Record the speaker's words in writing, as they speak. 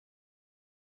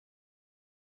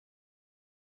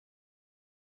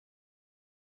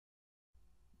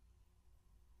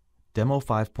Demo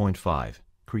 5.5.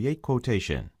 Create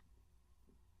Quotation.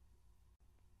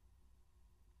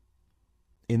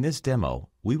 In this demo,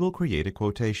 we will create a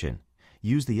quotation.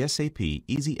 Use the SAP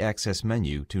Easy Access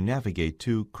menu to navigate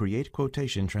to Create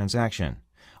Quotation Transaction.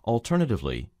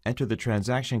 Alternatively, enter the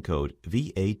transaction code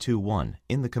VA21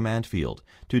 in the command field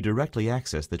to directly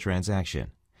access the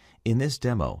transaction. In this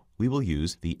demo, we will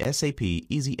use the SAP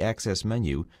Easy Access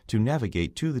menu to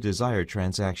navigate to the desired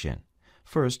transaction.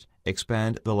 First,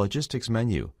 expand the Logistics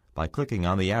menu by clicking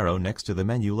on the arrow next to the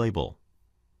menu label.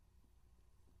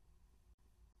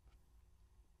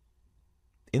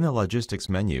 In the Logistics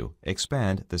menu,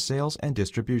 expand the Sales and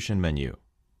Distribution menu.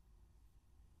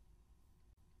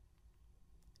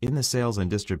 In the Sales and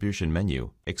Distribution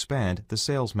menu, expand the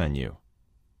Sales menu.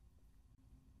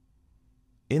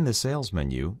 In the Sales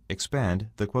menu, expand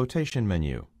the Quotation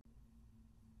menu.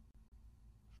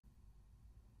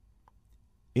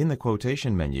 In the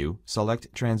Quotation menu, select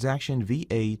Transaction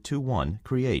VA21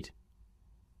 Create.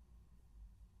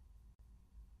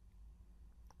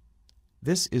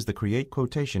 This is the Create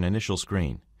Quotation initial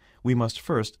screen. We must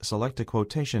first select a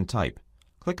quotation type.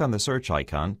 Click on the search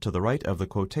icon to the right of the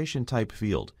Quotation Type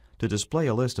field to display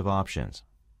a list of options.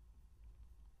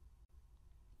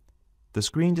 The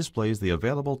screen displays the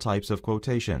available types of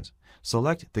quotations.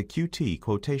 Select the QT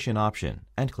quotation option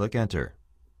and click Enter.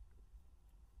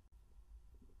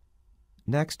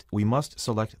 Next, we must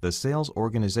select the sales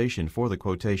organization for the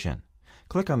quotation.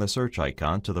 Click on the search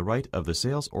icon to the right of the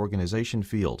Sales Organization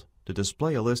field to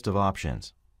display a list of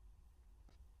options.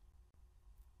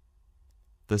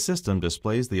 The system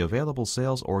displays the available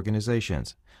sales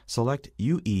organizations. Select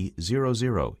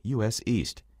UE00 US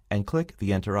East and click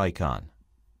the Enter icon.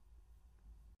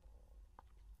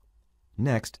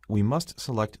 Next, we must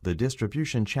select the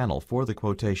distribution channel for the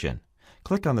quotation.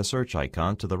 Click on the search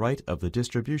icon to the right of the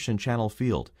Distribution Channel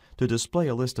field to display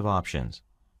a list of options.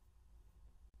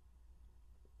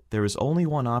 There is only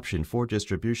one option for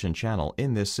distribution channel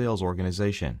in this sales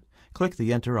organization. Click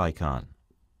the Enter icon.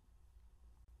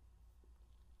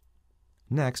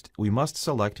 Next, we must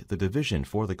select the division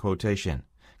for the quotation.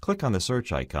 Click on the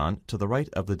search icon to the right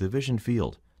of the Division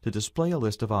field to display a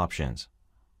list of options.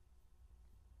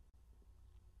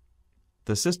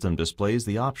 The system displays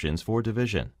the options for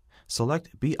division.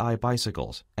 Select BI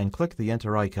Bicycles and click the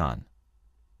Enter icon.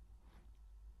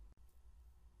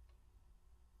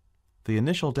 The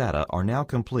initial data are now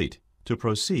complete. To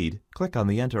proceed, click on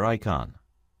the Enter icon.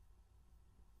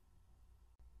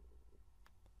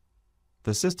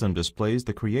 The system displays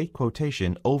the Create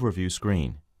Quotation Overview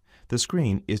screen. The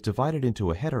screen is divided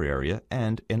into a header area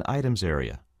and an items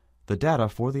area. The data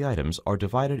for the items are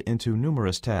divided into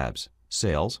numerous tabs: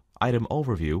 Sales, Item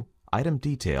Overview, Item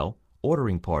Detail,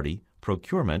 Ordering Party,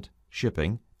 Procurement,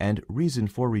 Shipping, and Reason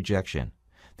for Rejection.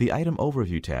 The Item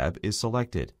Overview tab is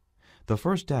selected. The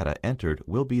first data entered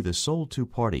will be the sold to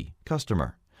party,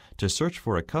 customer. To search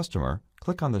for a customer,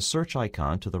 click on the search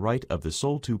icon to the right of the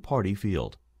Sold to Party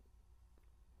field.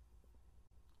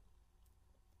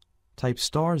 Type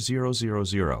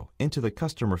 *000 into the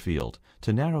customer field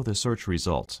to narrow the search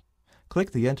results.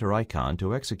 Click the Enter icon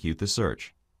to execute the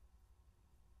search.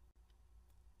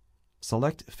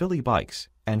 Select Philly Bikes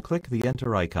and click the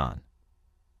Enter icon.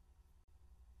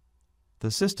 The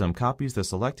system copies the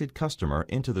selected customer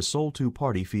into the Sold to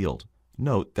Party field.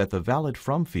 Note that the Valid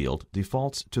From field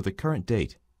defaults to the current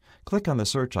date. Click on the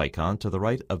search icon to the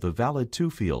right of the Valid To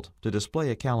field to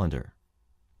display a calendar.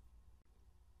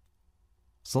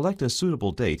 Select a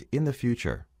suitable date in the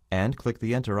future and click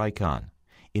the Enter icon.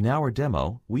 In our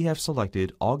demo, we have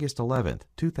selected August 11,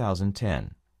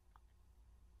 2010.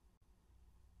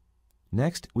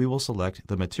 Next, we will select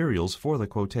the materials for the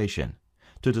quotation.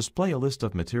 To display a list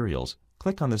of materials,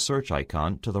 click on the search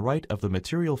icon to the right of the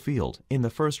Material field in the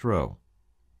first row.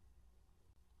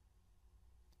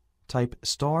 Type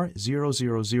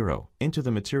 *000 into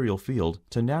the Material field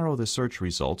to narrow the search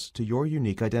results to your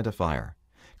unique identifier.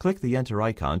 Click the Enter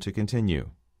icon to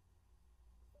continue.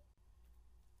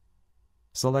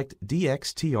 Select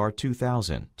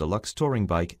DXTR2000 Deluxe Touring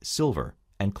Bike Silver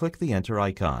and click the Enter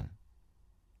icon.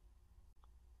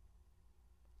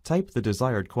 Type the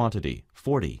desired quantity,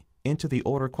 40, into the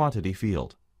Order Quantity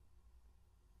field.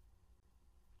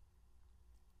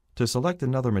 To select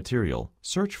another material,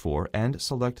 search for and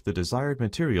select the desired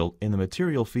material in the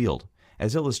Material field,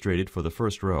 as illustrated for the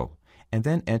first row, and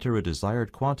then enter a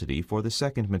desired quantity for the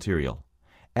second material.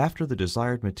 After the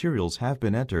desired materials have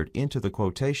been entered into the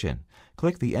quotation,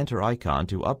 click the Enter icon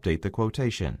to update the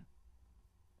quotation.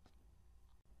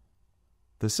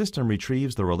 The system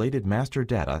retrieves the related master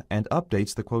data and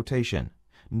updates the quotation.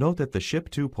 Note that the Ship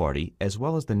To party as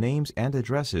well as the names and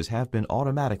addresses have been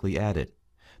automatically added.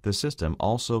 The system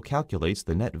also calculates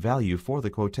the net value for the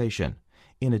quotation.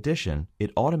 In addition,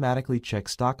 it automatically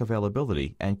checks stock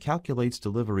availability and calculates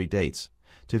delivery dates.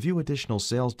 To view additional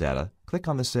sales data, click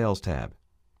on the Sales tab.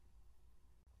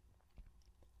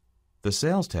 The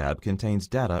Sales tab contains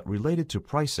data related to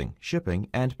pricing, shipping,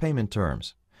 and payment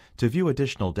terms. To view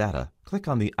additional data, click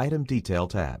on the Item Detail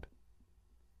tab.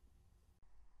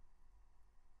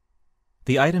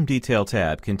 The Item Detail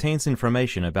tab contains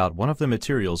information about one of the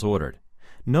materials ordered.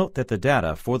 Note that the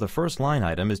data for the first line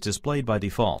item is displayed by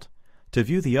default. To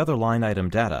view the other line item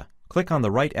data, click on the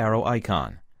right arrow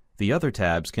icon. The other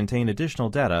tabs contain additional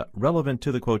data relevant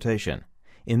to the quotation.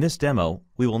 In this demo,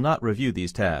 we will not review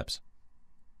these tabs.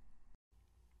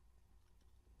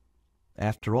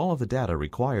 After all of the data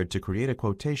required to create a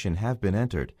quotation have been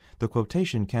entered, the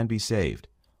quotation can be saved.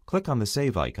 Click on the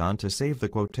Save icon to save the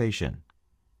quotation.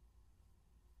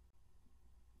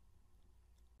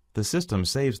 The system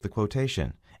saves the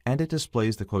quotation, and it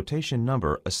displays the quotation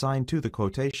number assigned to the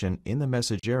quotation in the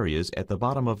message areas at the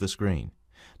bottom of the screen.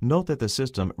 Note that the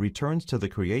system returns to the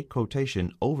Create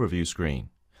Quotation Overview screen.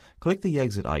 Click the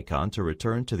Exit icon to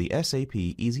return to the SAP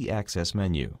Easy Access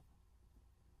menu.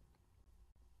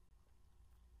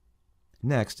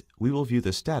 Next, we will view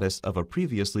the status of a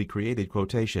previously created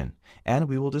quotation, and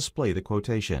we will display the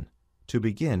quotation. To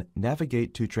begin,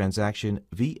 navigate to Transaction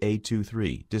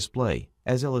VA23 Display,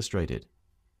 as illustrated.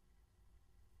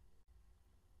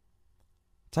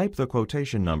 Type the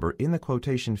quotation number in the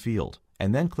quotation field,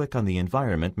 and then click on the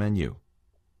Environment menu.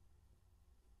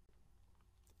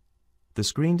 The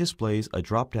screen displays a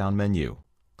drop-down menu.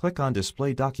 Click on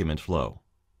Display Document Flow.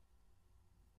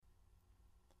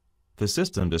 The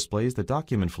system displays the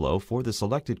document flow for the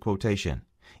selected quotation.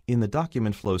 In the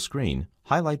Document Flow screen,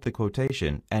 highlight the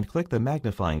quotation and click the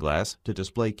magnifying glass to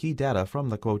display key data from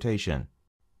the quotation.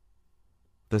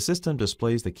 The system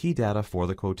displays the key data for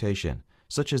the quotation,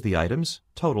 such as the items,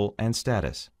 total, and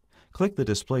status. Click the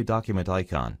Display Document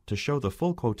icon to show the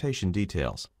full quotation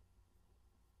details.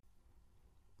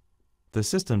 The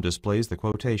system displays the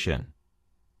quotation.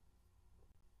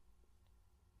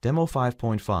 Demo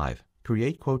 5.5.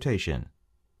 Create Quotation.